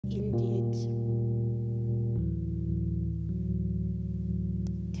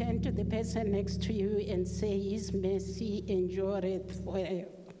Turn to the person next to you and say, His mercy endureth forever.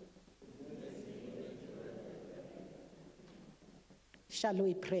 Shall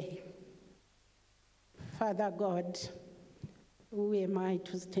we pray? Father God, who am I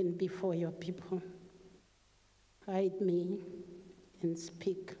to stand before your people? Hide me and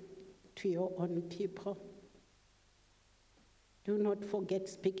speak to your own people. Do not forget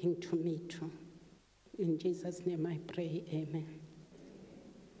speaking to me too. In Jesus' name I pray, amen.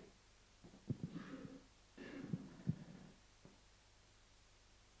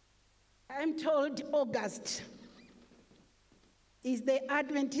 I'm told August is the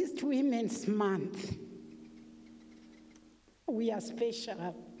Adventist Women's Month. We are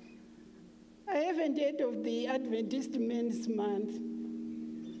special. I haven't heard of the Adventist Men's Month.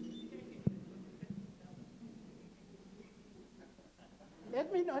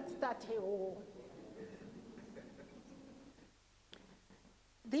 Let me not start a war.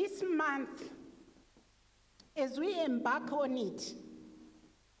 This month, as we embark on it,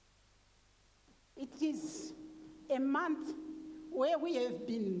 it is a month where we have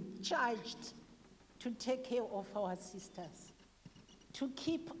been charged to take care of our sisters, to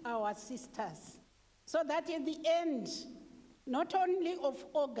keep our sisters, so that at the end, not only of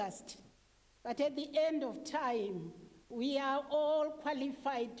August, but at the end of time, we are all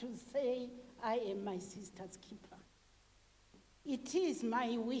qualified to say, I am my sister's keeper. It is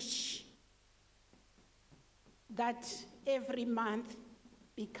my wish that every month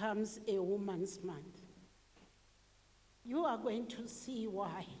becomes a woman's month. You are going to see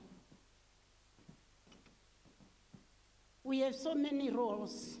why. We have so many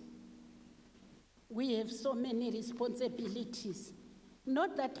roles. We have so many responsibilities.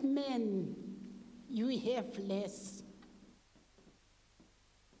 Not that men, you have less.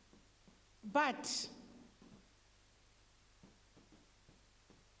 But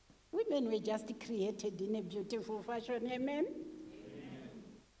women were just created in a beautiful fashion, amen?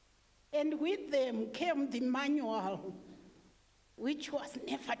 And with them came the manual, which was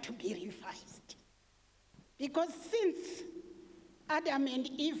never to be revised. Because since Adam and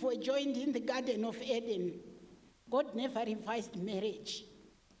Eve were joined in the Garden of Eden, God never revised marriage.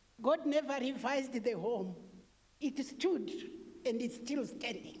 God never revised the home. It stood and it's still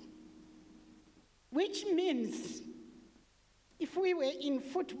standing. Which means, if we were in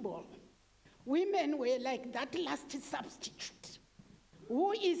football, women were like that last substitute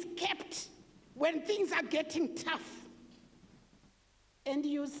who is kept when things are getting tough. And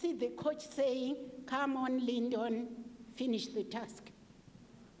you see the coach saying, come on, Lyndon, finish the task.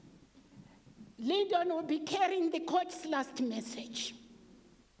 Lyndon will be carrying the coach's last message.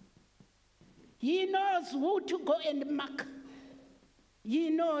 He knows who to go and mark. He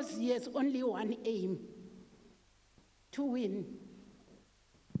knows he has only one aim, to win.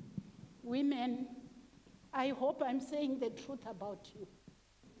 Women, I hope I'm saying the truth about you.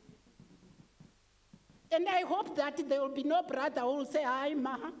 And I hope that there will be no brother who will say, hi,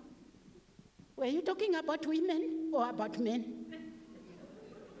 Ma. Were you talking about women or about men?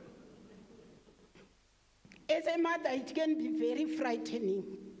 As a mother, it can be very frightening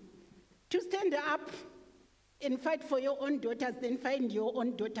to stand up and fight for your own daughters, then find your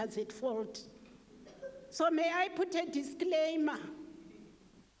own daughters at fault. So may I put a disclaimer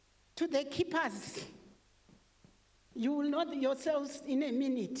to the keepers. You will know yourselves in a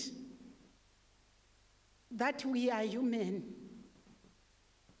minute that we are human.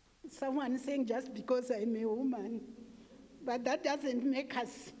 Someone saying just because I'm a woman, but that doesn't make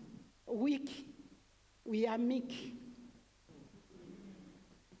us weak. We are meek.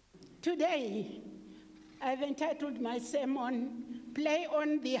 Today, I've entitled my sermon, Play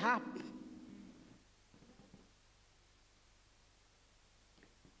on the Harp.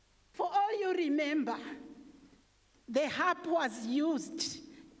 For all you remember, the harp was used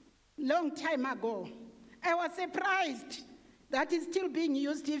long time ago. I was surprised that it's still being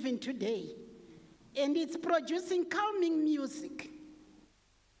used even today. And it's producing calming music.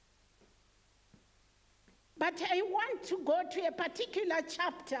 But I want to go to a particular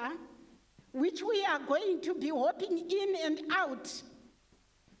chapter which we are going to be hopping in and out.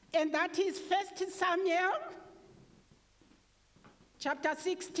 And that is 1 Samuel chapter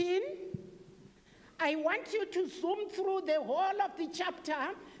 16. I want you to zoom through the whole of the chapter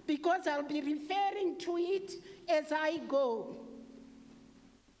because I'll be referring to it as I go.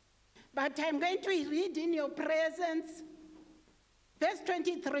 But I'm going to read in your presence, verse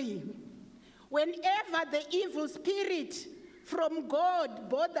 23. Whenever the evil spirit from God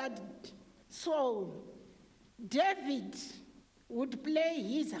bothered Saul, David would play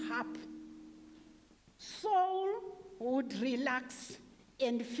his harp. Saul would relax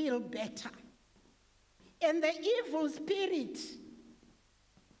and feel better. And the evil spirit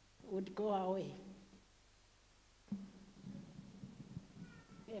would go away.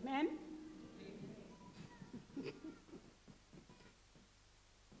 Amen?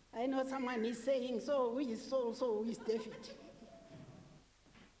 I know someone is saying, so who is Saul, so who is David?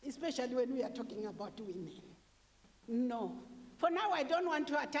 Especially when we are talking about women. No. For now, I don't want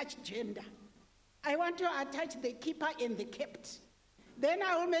to attach gender. I want to attach the keeper and the kept. Then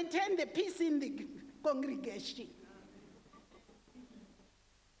I will maintain the peace in the congregation.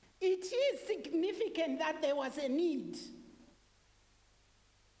 It is significant that there was a need.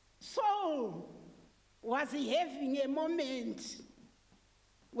 Saul was having a moment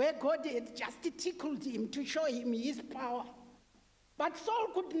where God had just tickled him to show him his power. But Saul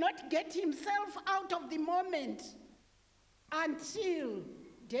could not get himself out of the moment until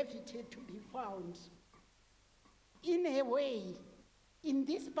David had to be found. In a way, in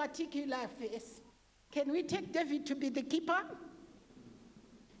this particular verse, can we take David to be the keeper?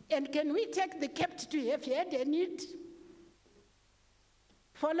 And can we take the kept to have had a need?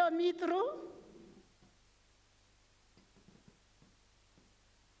 Follow me through?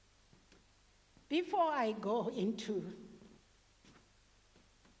 Before I go into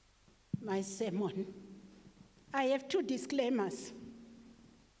my sermon, I have two disclaimers.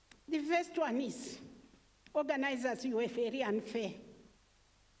 The first one is, organizers, you were very unfair.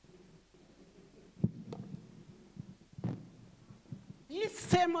 This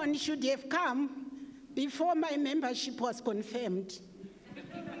sermon should have come before my membership was confirmed.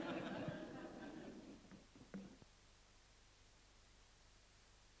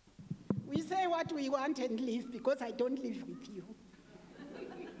 We say what we want and live because I don't live with you.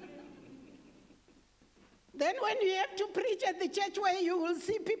 Then when you have to preach at the church where you will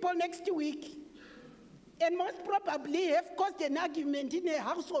see people next week, and most probably have caused an argument in a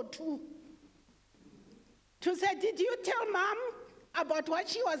house or two, to say, did you tell Mom about what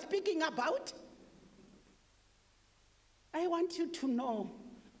she was speaking about? I want you to know,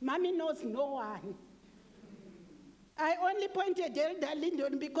 Mommy knows no one. I only pointed Elder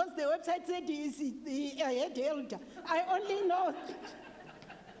Lyndon because the website said he is the head elder. I only know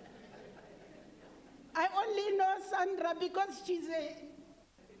Sandra because she's an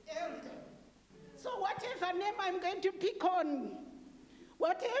elder. So whatever name I'm going to pick on,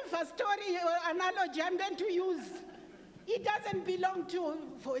 whatever story or analogy I'm going to use, it doesn't belong to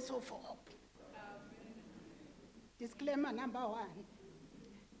Voice of Hope. Disclaimer number one.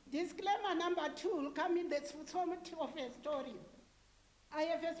 Disclaimer number two will come in the summary of a story. I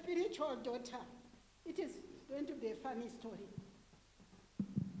have a spiritual daughter. It is going to be a funny story.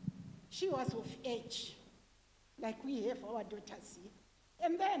 She was of age, like we have our daughters here.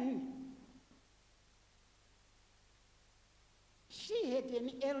 And then she had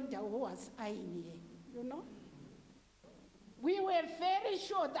an elder who was eyeing her, you know? We were very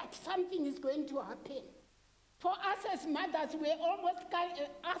sure that something is going to happen. For us as mothers, we're almost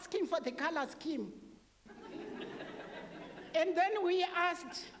asking for the color scheme. And then we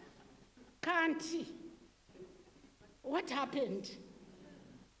asked, Kanti, what happened?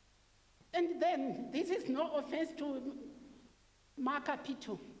 And then, this is no offense to Mark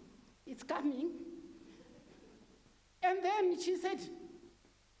Pito. It's coming. And then she said,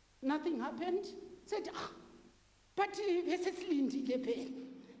 nothing happened. Said, but this is Lindy Lepe.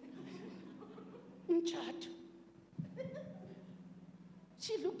 Mchato.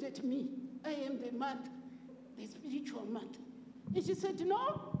 She looked at me. I am the mother, the spiritual mother. And she said,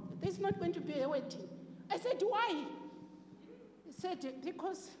 no, there's not going to be a wedding. I said, why? She said,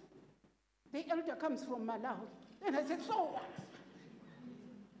 because the elder comes from Malawi. And I said, so what?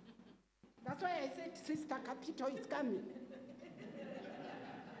 That's why I said, Sister Capito is coming.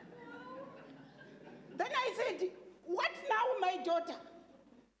 Then I said, what now, my daughter?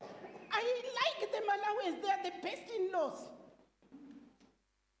 I like the Malawians, they're the best in-laws.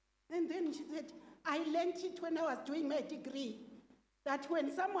 And then she said, I learned it when I was doing my degree, that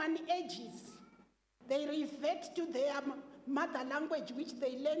when someone ages, they revert to their mother language, which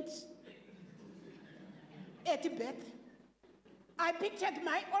they learned at birth. I pictured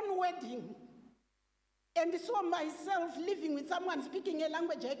my own wedding and saw myself living with someone speaking a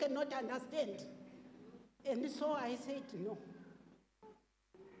language I cannot understand. And so I said no.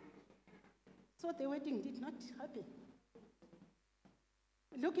 So the wedding did not happen.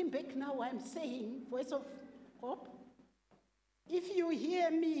 Looking back now, I'm saying, Voice of Hope, if you hear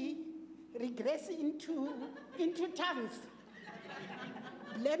me regress into tongues,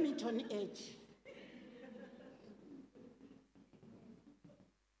 blame it on age.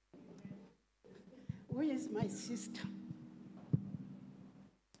 Who is my sister?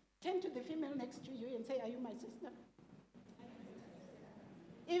 turn to the female next to you and say, are you my sister?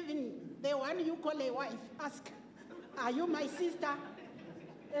 Even the one you call a wife, ask, are you my sister?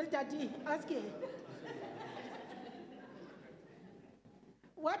 Elder D, ask her.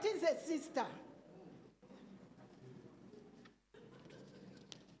 What is a sister?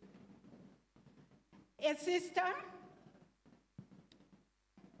 A sister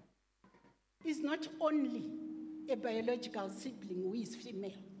is not only a biological sibling who is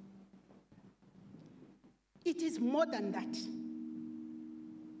female. It is more than that.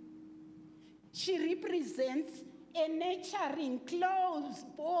 She represents a nurturing, close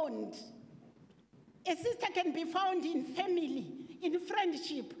bond. A sister can be found in family, in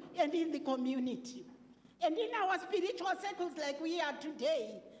friendship, and in the community. And in our spiritual circles like we are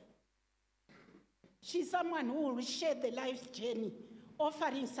today, she's someone who will share the life's journey,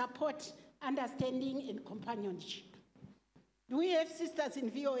 offering support, understanding, and companionship. Do we have sisters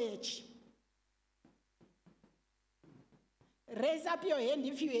in VOH? Raise up your hand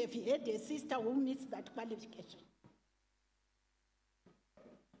if you have had a sister who meets that qualification.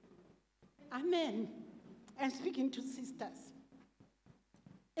 Amen. I'm speaking to sisters.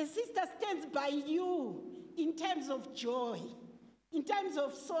 A sister stands by you in times of joy, in times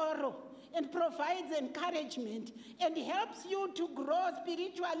of sorrow, and provides encouragement and helps you to grow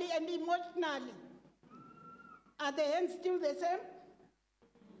spiritually and emotionally. Are the hands still the same?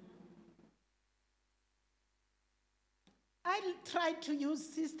 I tried to use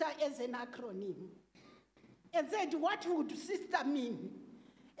sister as an acronym and said, what would sister mean?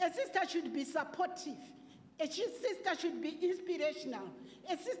 A sister should be supportive. A sister should be inspirational.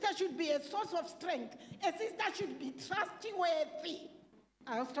 A sister should be a source of strength. A sister should be trustworthy.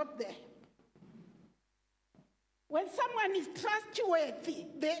 I'll stop there. When someone is trustworthy,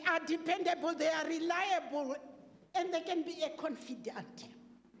 they are dependable, they are reliable, and they can be a confidant.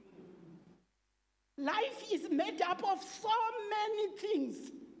 Life is made up of so many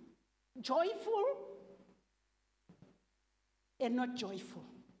things, joyful and not joyful.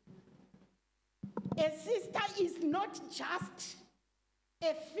 A sister is not just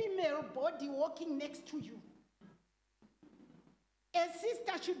a female body walking next to you. A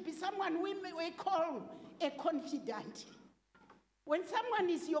sister should be someone we call a confidant. When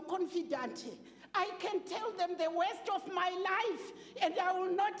someone is your confidant, I can tell them the worst of my life and I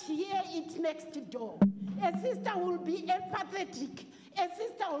will not hear it next door. A sister will be empathetic. A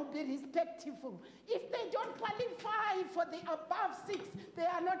sister will be respectful. If they don't qualify for the above 6, they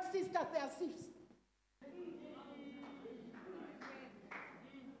are not sisters, they are thieves.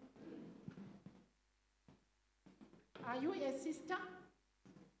 Are you a sister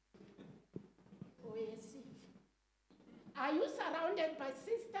or a thief? Are you surrounded by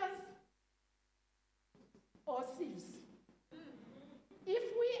sisters or thieves? If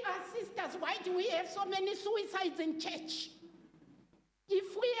we are sisters, why do we have so many suicides in church?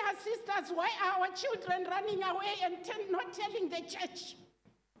 If we are sisters, why are our children running away and not telling the church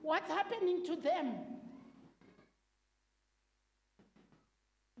what's happening to them?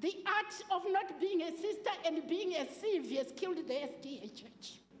 The art of not being a sister and being a thief has killed the SDA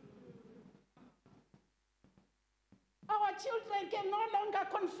church. Our children can no longer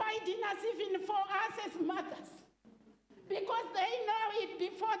confide in us, even for us as mothers, because they know it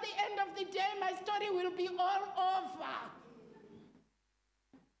before the end of the day, my story will be all over.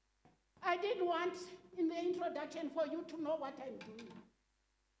 I didn't want, in the introduction, for you to know what I'm doing.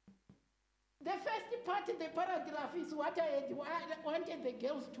 The first part of the paragraph is what I wanted the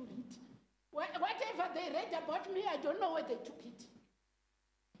girls to read. Whatever they read about me, I don't know where they took it.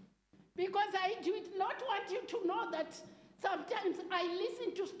 Because I did not want you to know that sometimes I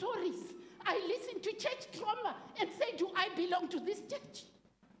listen to stories, I listen to church trauma and say, do I belong to this church?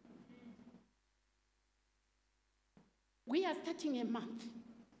 We are starting a month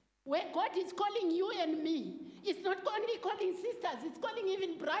where God is calling you and me. It's not only calling sisters, it's calling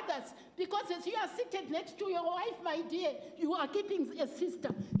even brothers. Because as you are seated next to your wife, my dear, you are keeping a sister.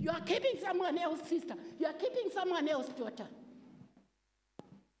 You are keeping someone else's sister. You are keeping someone else's daughter.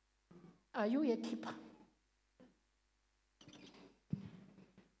 Are you a keeper?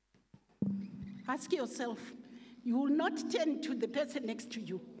 Ask yourself. You will not turn to the person next to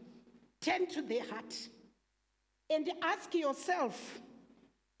you. Turn to their heart. And ask yourself,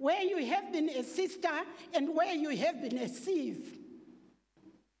 where you have been a sister and where you have been a thief.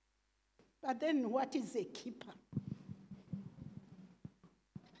 But then what is a keeper?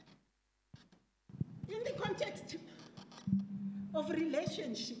 In the context of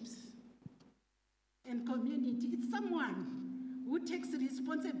relationships and community, it's someone who takes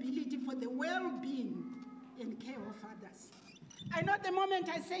responsibility for the well-being and care of others. I know the moment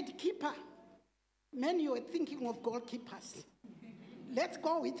I said keeper, men, you were thinking of goalkeepers. Let's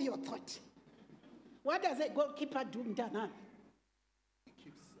go with your thought. What does a goalkeeper do, Mtanan? He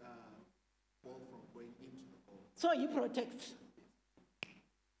keeps ball from going into the goal. So he protects.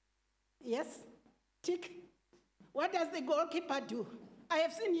 Yes? Tick. What does the goalkeeper do? I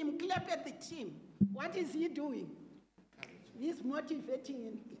have seen him clap at the team. What is he doing? He's motivating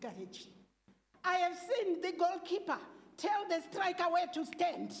and encouraging. I have seen the goalkeeper tell the striker where to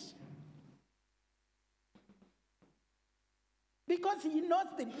stand. Because he knows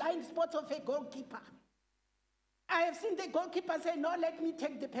the blind spots of a goalkeeper. I have seen the goalkeeper say, no, let me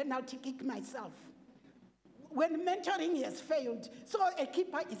take the penalty kick myself. When mentoring has failed, so a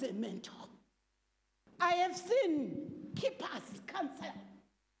keeper is a mentor. I have seen keepers cancel.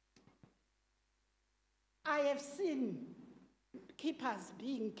 I have seen keepers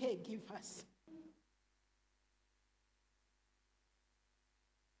being caregivers.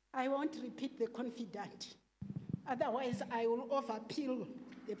 I won't repeat the confidant. Otherwise, I will overpeel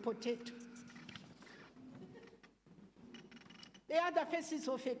the potato. The other faces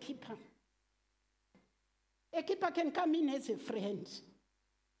of a keeper. A keeper can come in as a friend.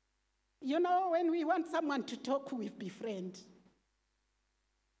 You know, when we want someone to talk, we befriend.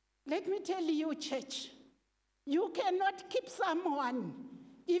 Let me tell you, church, you cannot keep someone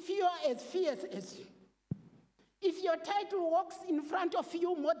if you are as fierce as you. If your title walks in front of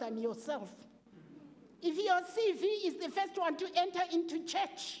you more than yourself. If your CV is the first one to enter into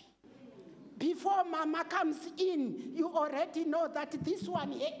church, before mama comes in, you already know that this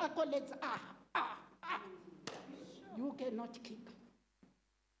one here accolades You cannot keep.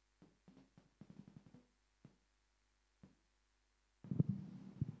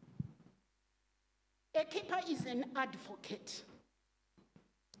 A keeper is an advocate.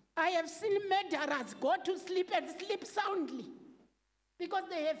 I have seen murderers go to sleep and sleep soundly because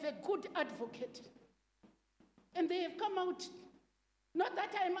they have a good advocate. And they have come out, not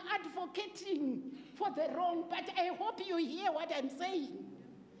that I'm advocating for the wrong, but I hope you hear what I'm saying.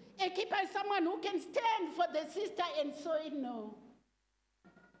 A keeper is someone who can stand for the sister and say, no,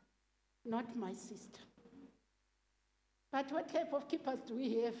 not my sister. But what type of keepers do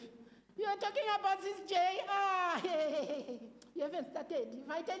we have? You are talking about this J. You haven't started. If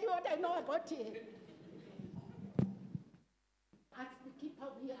I tell you what I know about here, that's the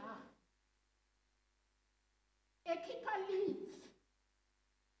keeper we are. A keeper leads.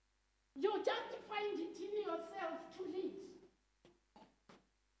 You just find it in yourself to lead.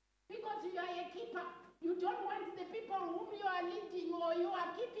 Because you are a keeper, you don't want the people whom you are leading or you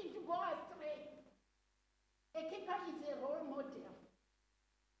are keeping to go astray. A keeper is a role model.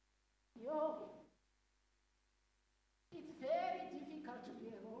 It's very difficult to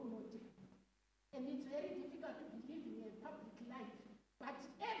be a role model. And it's very difficult to be living a public life. But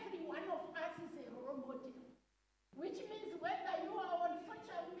every one of us is a role model. Which means whether you are on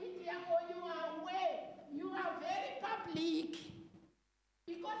social media or you are aware, you are very public.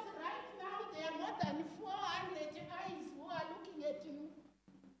 Because right now there are more than 400 eyes who are looking at you.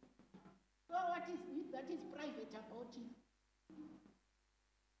 So what is it that is private about you?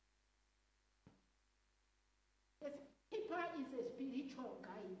 A keeper is a spiritual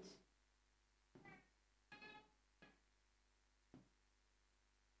guide.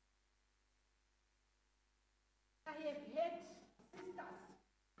 I have had sisters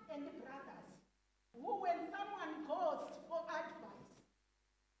and brothers who, when someone calls for advice,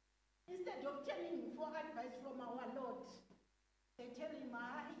 instead of telling him for advice from our Lord, they tell him,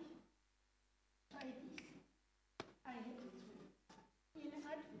 try this. I hate it too. In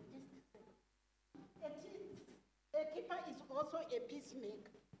Adventist, a keeper is also a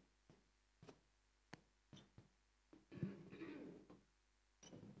peacemaker.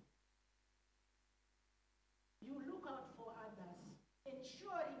 You look out for others,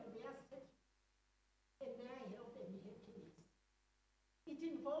 ensuring their safety and their health and happiness. It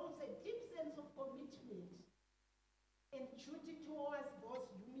involves a deep sense of commitment and duty towards those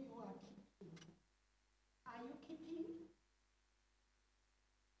whom you are keeping. Are you keeping?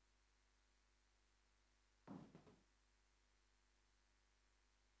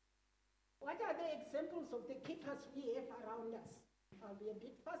 What are the examples of the keepers we have around us? I'll be a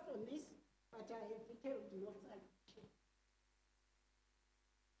bit fast on this, but I have detailed notes.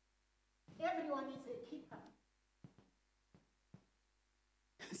 Everyone is a keeper.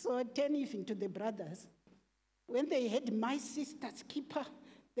 So turn even to the brothers. When they had my sister's keeper,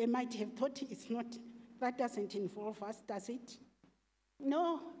 they might have thought it's not, that doesn't involve us, does it?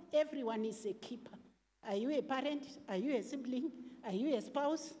 No, everyone is a keeper. Are you a parent? Are you a sibling? Are you a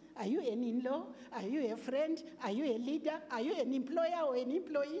spouse? Are you an in-law? Are you a friend? Are you a leader? Are you an employer or an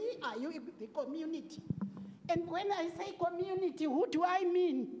employee? Are you the community? And when I say community, who do I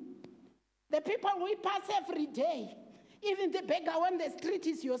mean? The people we pass every day. Even the beggar on the street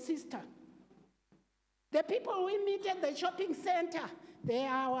is your sister. The people we meet at the shopping center, they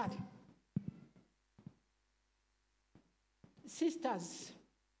are our sisters.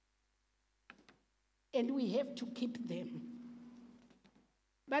 And we have to keep them.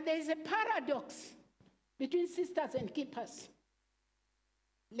 But there is a paradox between sisters and keepers.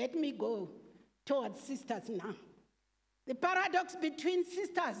 Let me go towards sisters now. The paradox between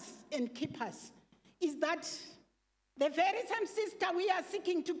sisters and keepers is that the very same sister we are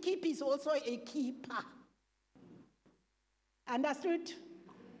seeking to keep is also a keeper. Understood?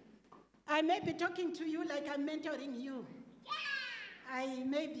 I may be talking to you like I'm mentoring you. I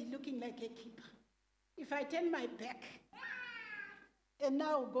may be looking like a keeper. If I turn my back and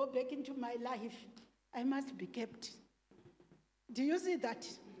now go back into my life, I must be kept. Do you see that?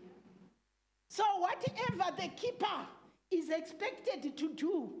 So whatever the keeper is expected to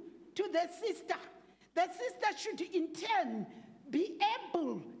do to the sister should in turn be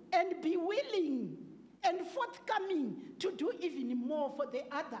able and be willing and forthcoming to do even more for the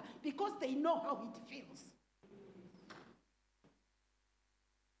other because they know how it feels.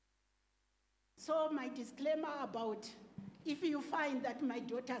 So my disclaimer about if you find that my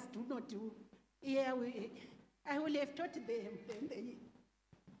daughters do not do, I will have taught them.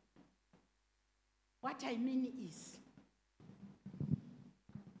 What I mean is,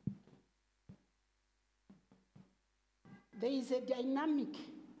 there is a dynamic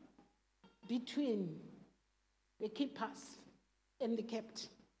between the keepers and the kept.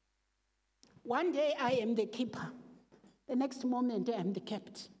 One day I am the keeper. The next moment I am the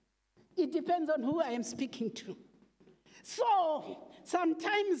kept. It depends on who I am speaking to. So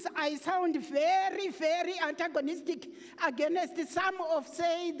sometimes I sound very, very antagonistic against some of,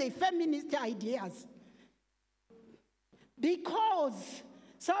 say, the feminist ideas. Because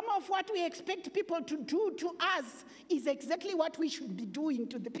some of what we expect people to do to us is exactly what we should be doing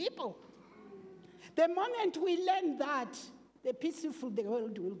to the people. The moment we learn that, the peaceful the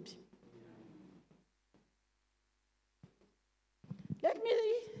world will be. Let me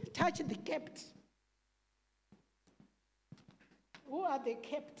touch the kept. Who are the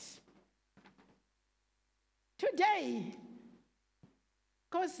kept? Today,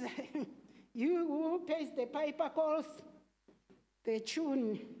 because you who pays the piper calls the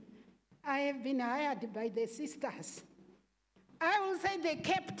tune, I have been hired by the sisters. I will say the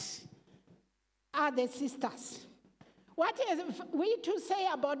kept are the sisters. What is we to say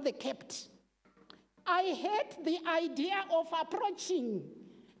about the kept? I hate the idea of approaching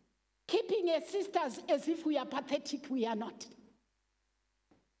keeping as sisters as if we are pathetic. We are not.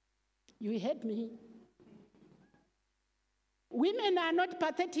 You heard me? Women are not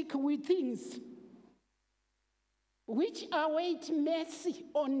pathetic with things which await mercy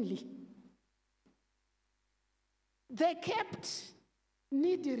only. The kept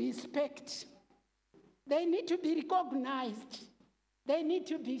need respect. They need to be recognized. They need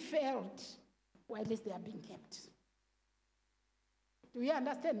to be felt while they are being kept. Do you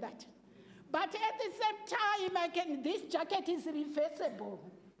understand that? But at the same time, this jacket is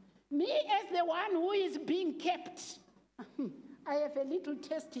reversible. Me as the one who is being kept, I have a little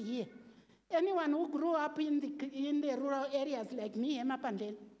test here. Anyone who grew up in the rural areas like me, Emma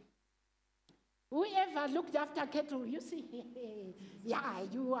Pandel, whoever looked after cattle, you see, yeah,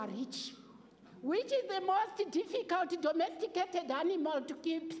 you are rich. Which is the most difficult domesticated animal to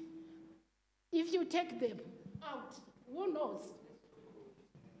keep? If you take them out, who knows?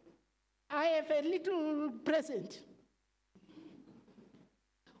 I have a little present.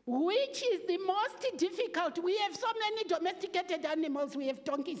 Which is the most difficult? We have so many domesticated animals. We have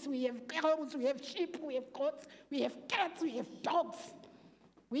donkeys, we have cows, we have sheep, we have goats, we have cats, we have dogs,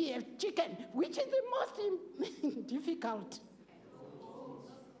 we have chicken. Which is the most difficult?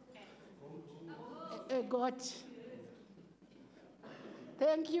 A goat.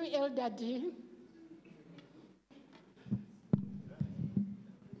 Thank you, Elder D.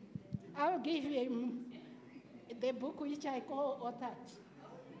 I'll give you the book which I co-authored,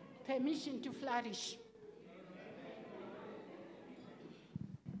 Permission to Flourish.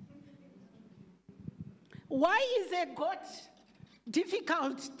 Why is a goat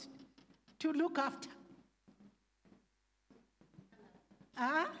difficult to look after?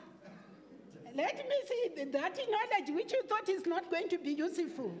 Huh? Let me see that knowledge which you thought is not going to be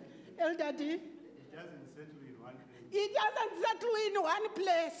useful. Elder D? It doesn't settle in one place. It doesn't settle in one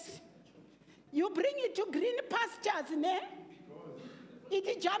place. You bring it to green pastures, ne?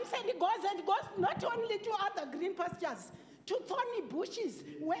 It jumps and goes not only to other green pastures, to thorny bushes,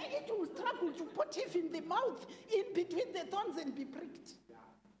 where it will struggle to put it in the mouth, in between the thorns and be pricked.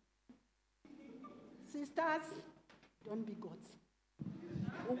 Sisters, don't be goats.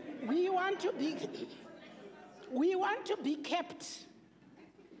 We want to be kept.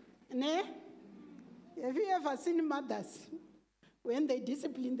 Ne? Have you ever seen mothers? When they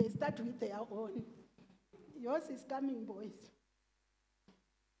discipline, they start with their own. Yours is coming, boys.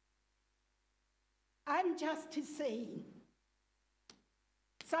 I'm just saying,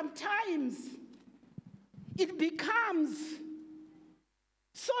 sometimes it becomes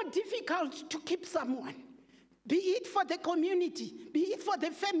so difficult to keep someone, be it for the community, be it for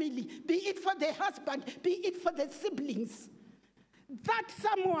the family, be it for the husband, be it for the siblings. That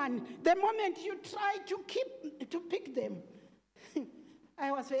someone, the moment you try to pick them,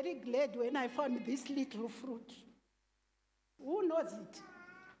 I was very glad when I found this little fruit. Who knows it?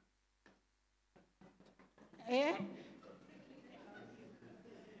 Eh?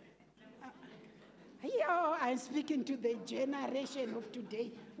 Here I'm speaking to the generation of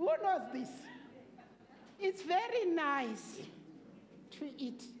today. Who knows this? It's very nice to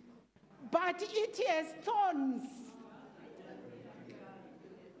eat, but it has thorns.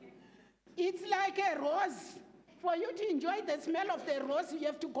 It's like a rose. For you to enjoy the smell of the rose, you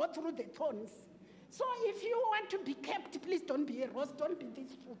have to go through the thorns. So if you want to be kept, please don't be a rose, don't be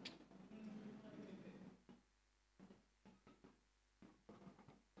this fruit.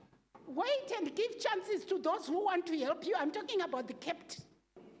 Wait and give chances to those who want to help you. I'm talking about the kept.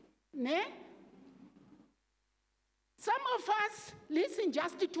 Ne? Some of us listen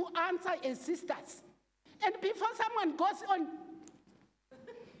just to answer as sisters. And before someone goes on,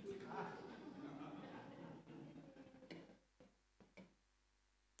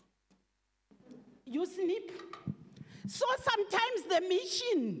 you snip. So sometimes the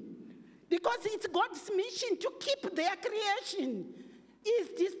mission, because it's God's mission to keep their creation, is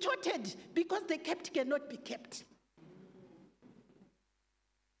distorted because the kept cannot be kept.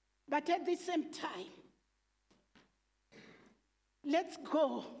 But at the same time, let's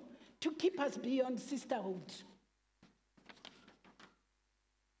go to keep us beyond sisterhood.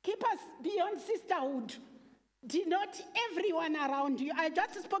 Keep us beyond sisterhood. Denote everyone around you. I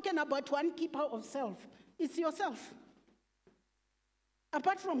just spoken about one keeper of self. It's yourself.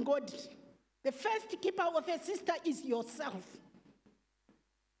 Apart from God, the first keeper of a sister is yourself.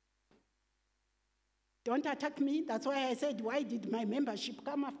 Don't attack me. That's why I said, why did my membership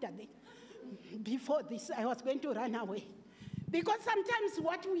come after this? Before this, I was going to run away. Because sometimes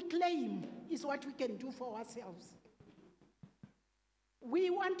what we claim is what we can do for ourselves. We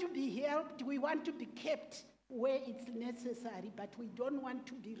want to be helped, we want to be kept where it's necessary, but we don't want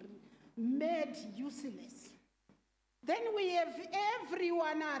to be made useless. Then we have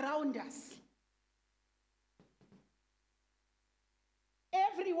everyone around us.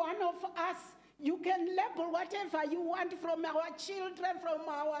 Every one of us, you can label whatever you want, from our children, from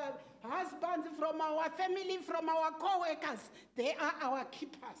our husbands, from our family, from our co-workers. They are our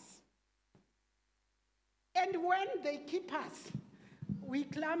keepers. And when they keep us, we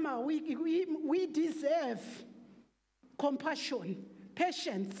clamor, we deserve compassion,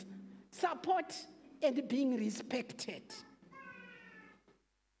 patience, support, and being respected.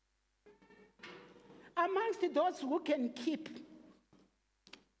 Amongst those who can keep,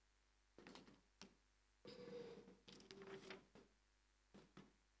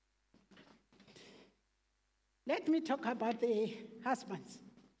 let me talk about the husbands.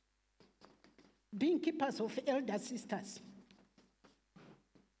 Being keepers of elder sisters.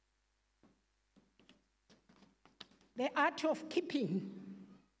 The art of keeping.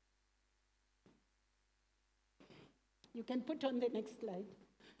 You can put on the next slide.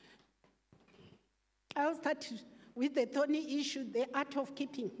 I'll start with the thorny issue, the art of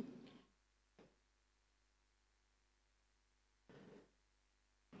keeping.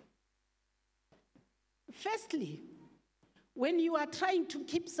 Firstly, when you are trying to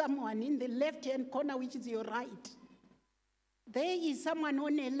keep someone in the left-hand corner, which is your right, there is someone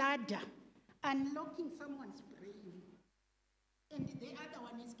on a ladder unlocking someone's brain. And the other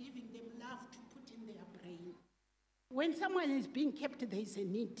one is giving them love to put in their brain. When someone is being kept, there is a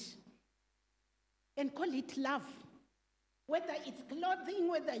need. And call it love. Whether it's clothing,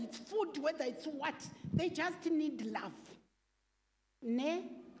 whether it's food, whether it's what, they just need love. Ne?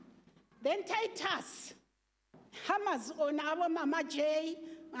 Then Titus hammers on our Mama J,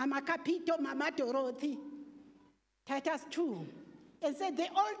 Mama Capito, Mama Dorothy. Titus 2. And said the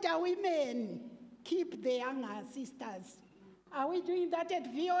older women keep the younger sisters. Are we doing that at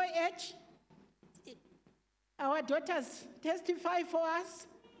VOH? Our daughters testify for us.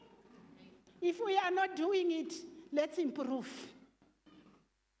 If we are not doing it, let's improve.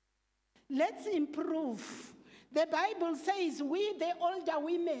 Let's improve. The Bible says we, the older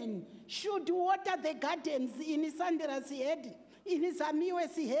women, should water the gardens in Sandra's head, in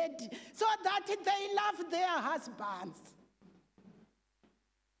Samiwe's head, so that they love their husbands.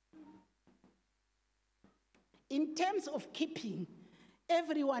 In terms of keeping,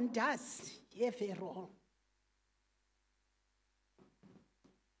 everyone does have a role.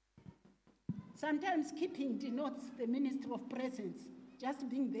 Sometimes keeping denotes the ministry of presence, just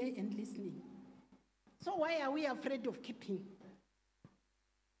being there and listening. So why are we afraid of keeping?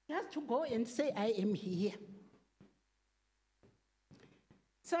 Just to go and say, I am here.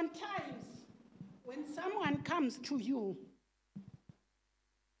 Sometimes, when someone comes to you,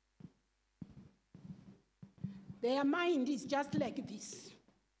 their mind is just like this.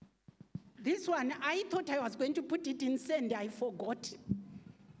 This one, I thought I was going to put it in send, I forgot.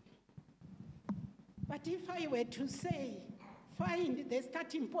 But if I were to say, find the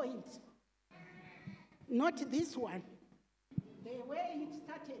starting point, not this one, the way it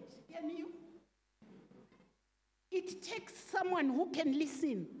started, can you? It takes someone who can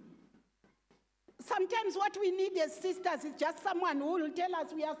listen. Sometimes what we need as sisters is just someone who will tell us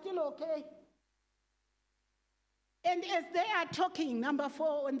we are still okay. And as they are talking, number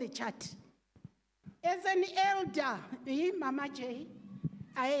 4 on the chart, as an elder, Mama J,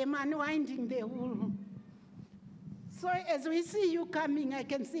 I am unwinding the wool. So as we see you coming, I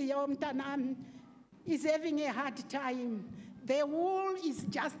can see your mtanam is having a hard time. The wool is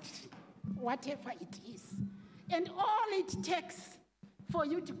just whatever it is. And all it takes for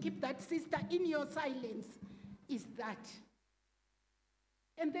you to keep that sister in your silence is that.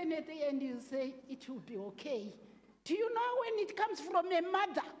 And then at the end you say, it will be okay. Do you know when it comes from a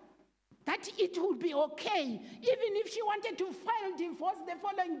mother, that it will be okay? Even if she wanted to file divorce the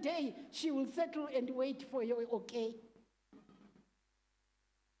following day, she will settle and wait for your okay.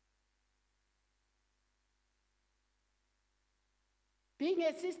 Being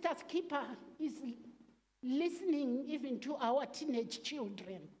a sister's keeper is listening even to our teenage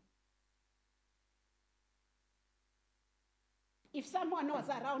children. If someone was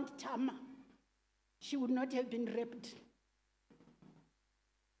around Tama, she would not have been raped.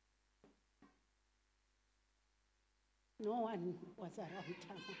 No one was around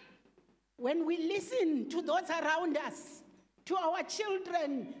Tama. When we listen to those around us, to our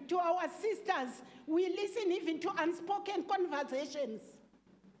children, to our sisters, we listen even to unspoken conversations.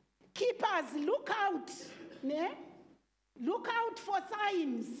 Keepers, look out. Ne? Look out for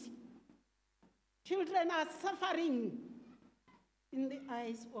signs. Children are suffering in the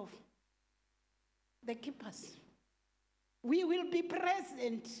eyes of the keepers. We will be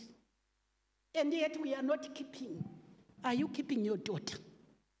present, and yet we are not keeping. Are you keeping your daughter?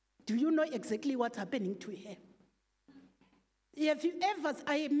 Do you know exactly what's happening to her? Have you ever,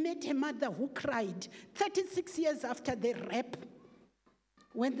 I met a mother who cried 36 years after the rape,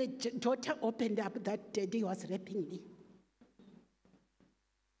 when the daughter opened up that daddy was raping me.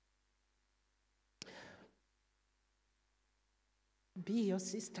 Be your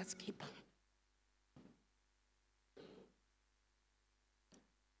sister's keeper.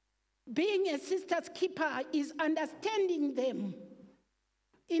 Being a sister's keeper is understanding them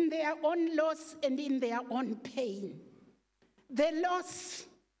in their own loss and in their own pain. The loss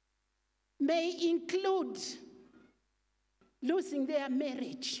may include losing their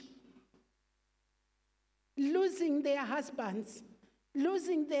marriage, losing their husbands,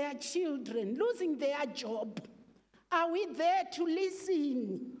 losing their children, losing their job. Are we there to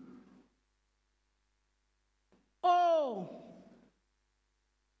listen? Or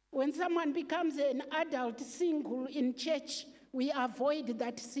when someone becomes an adult single in church, we avoid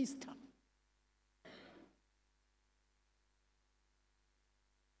that sister.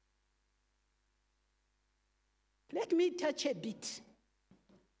 Let me touch a bit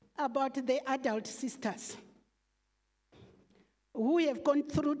about the adult sisters who have gone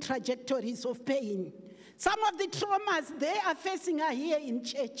through trajectories of pain. Some of the traumas they are facing are here in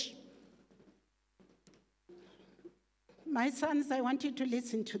church. My sons, I want you to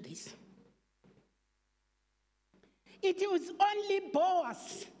listen to this. It was only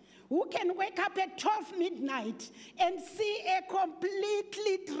Boaz who can wake up at 12 midnight and see a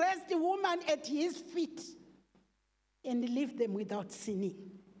completely dressed woman at his feet and leave them without sinning.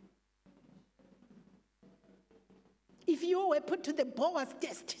 If you were put to the Boaz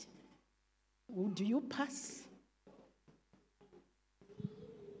test, would you pass?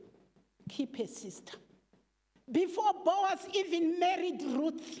 Keep a sister. Before Boaz even married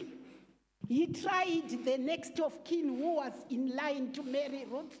Ruth, He tried the next of kin who was in line to marry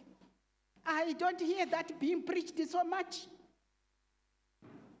Ruth. I don't hear that being preached so much.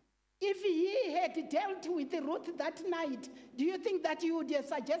 If he had dealt with Ruth that night, do you think that he would have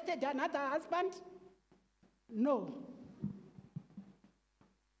suggested another husband? No.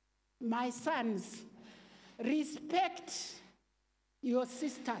 My sons, respect your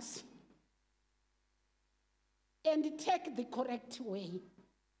sisters and take the correct way.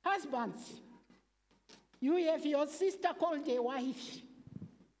 Husbands, you have your sister called a wife.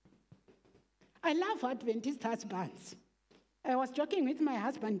 I love Adventist husbands. I was joking with my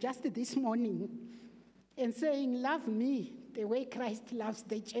husband just this morning and saying, love me the way Christ loves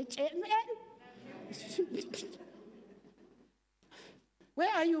the church. Amen.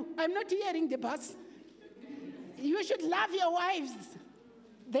 Where are you? I'm not hearing the bus. You should love your wives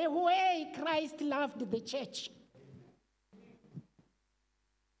the way Christ loved the church.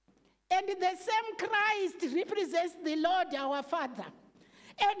 And the same Christ represents the Lord our Father.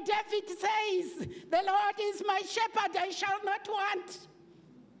 And David says, the Lord is my shepherd, I shall not want.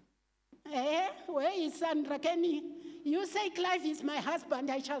 Where is Sandra Kenny? You say Clive is my husband,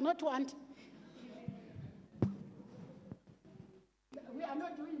 I shall not want. We are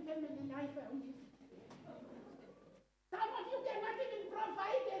not doing family life. Some of you cannot even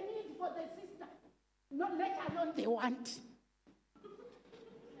provide a need for the sister, not let alone the want.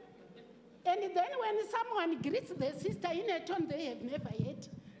 And then when someone greets the sister in a tone they have never heard,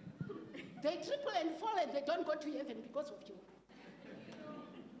 they triple and fall and they don't go to heaven because of you.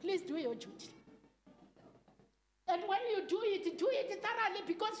 Please do your duty. And when you do it thoroughly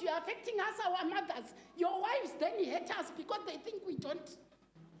because you are affecting us, our mothers. Your wives then hate us because they think we don't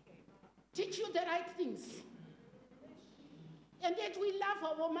teach you the right things. And yet we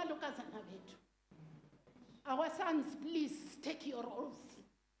love our Malukas and Abetu. Our sons, please take your roles.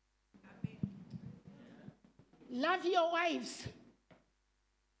 Love your wives.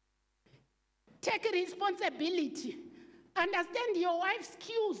 Take responsibility. Understand your wife's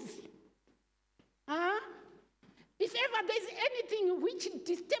cues. If ever there's anything which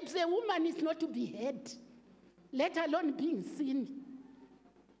disturbs a woman, is not to be heard, let alone being seen.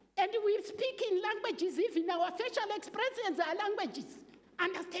 And we speak in languages, even our facial expressions are languages.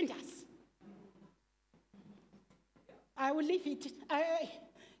 Understand us. I will leave it,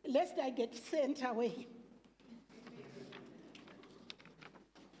 lest I get sent away.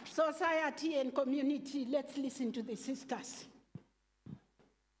 Society and community, let's listen to the sisters.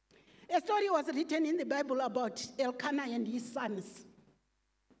 A story was written in the Bible about Elkanah and his sons.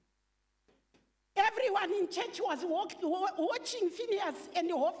 Everyone in church was watching Phineas and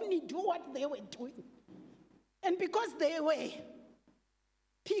Hophni do what they were doing. And because they were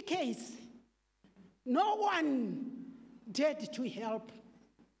PKs, no one dared to help.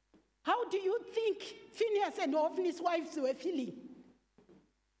 How do you think Phineas and Hophni's wives were feeling?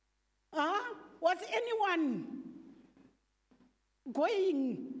 Was anyone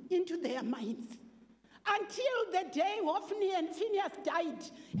going into their minds? Until the day Hophni and Phineas died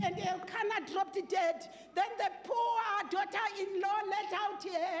and Elkanah dropped dead, then the poor daughter-in-law let out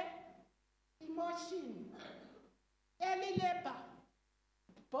her emotion. Early labor,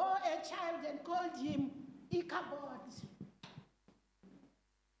 bore a child and called him Ichabod.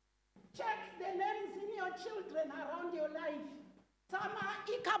 Check the names in your children around your life. Some are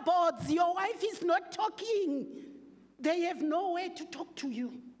Ichabods. Your wife is not talking. They have no way to talk to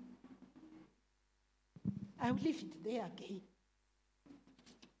you. I will leave it there again.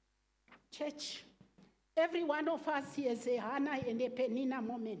 Church, every one of us has a Hannah and a Penina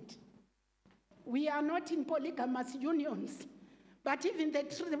moment. We are not in polygamous unions, but even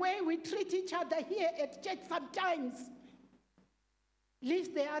the way we treat each other here at church sometimes leaves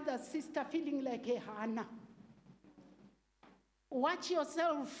the other sister feeling like a Hannah. Watch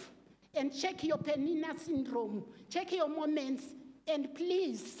yourself and check your Penina syndrome. Check your moments, and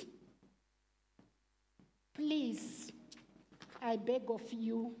please, I beg of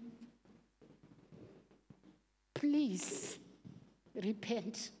you, please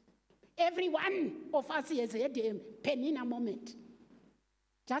repent. Every one of us has had a Penina moment.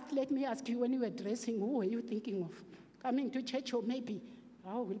 Just let me ask you, when you were dressing, who were you thinking of? Coming to church, or maybe,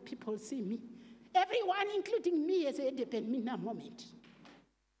 how will people see me? Everyone, including me, has had a Penina moment.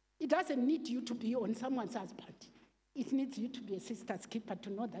 It doesn't need you to be on someone's husband. It needs you to be a sister's keeper to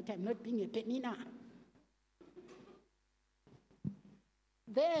know that I'm not being a Penina.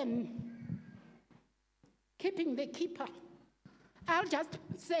 Then, keeping the keeper. I'll just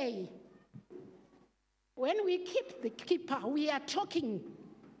say, when we keep the keeper, we are talking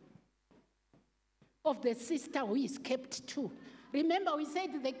of the sister who is kept too. Remember, we said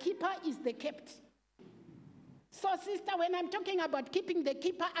the keeper is the kept. So, sister, when I'm talking about keeping the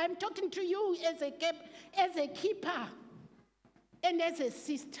keeper, I'm talking to you as a keeper and as a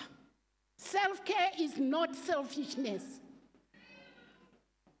sister. Self-care is not selfishness.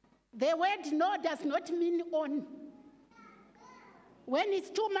 The word no does not mean on. When it's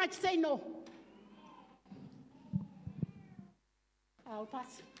too much, say no. I'll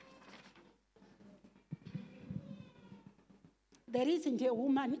pass. There isn't a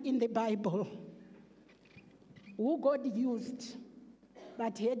woman in the Bible who God used,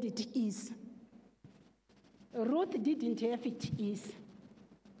 but had it easy. Ruth didn't have it easy.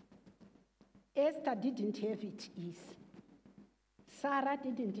 Esther didn't have it easy. Sarah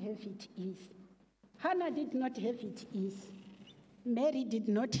didn't have it easy. Hannah did not have it easy. Mary did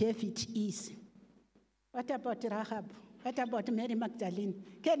not have it easy. What about Rahab? What about Mary Magdalene?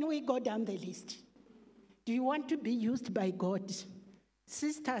 Can we go down the list? Do you want to be used by God?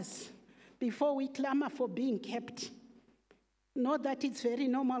 Sisters, before we clamor for being kept, know that it's very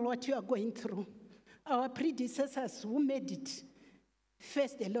normal what you are going through. Our predecessors who made it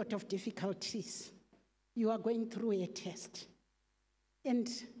faced a lot of difficulties. You are going through a test. And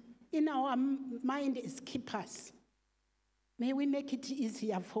in our mind as keepers, may we make it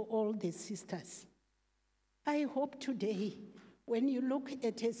easier for all the sisters. I hope today, when you look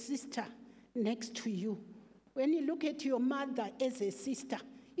at a sister next to you, when you look at your mother as a sister,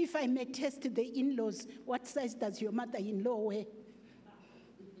 if I may test the in-laws, what size does your mother-in-law wear?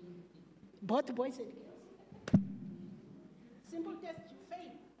 Both boys and girls. Simple test, you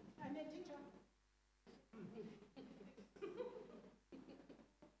fail. I'm a teacher.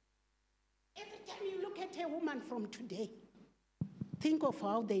 Every time you look at a woman from today, think of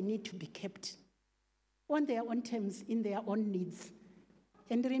how they need to be kept on their own terms, in their own needs.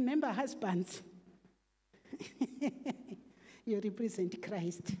 And remember, husbands, you represent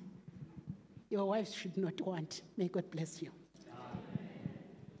Christ. Your wives should not want. May God bless you.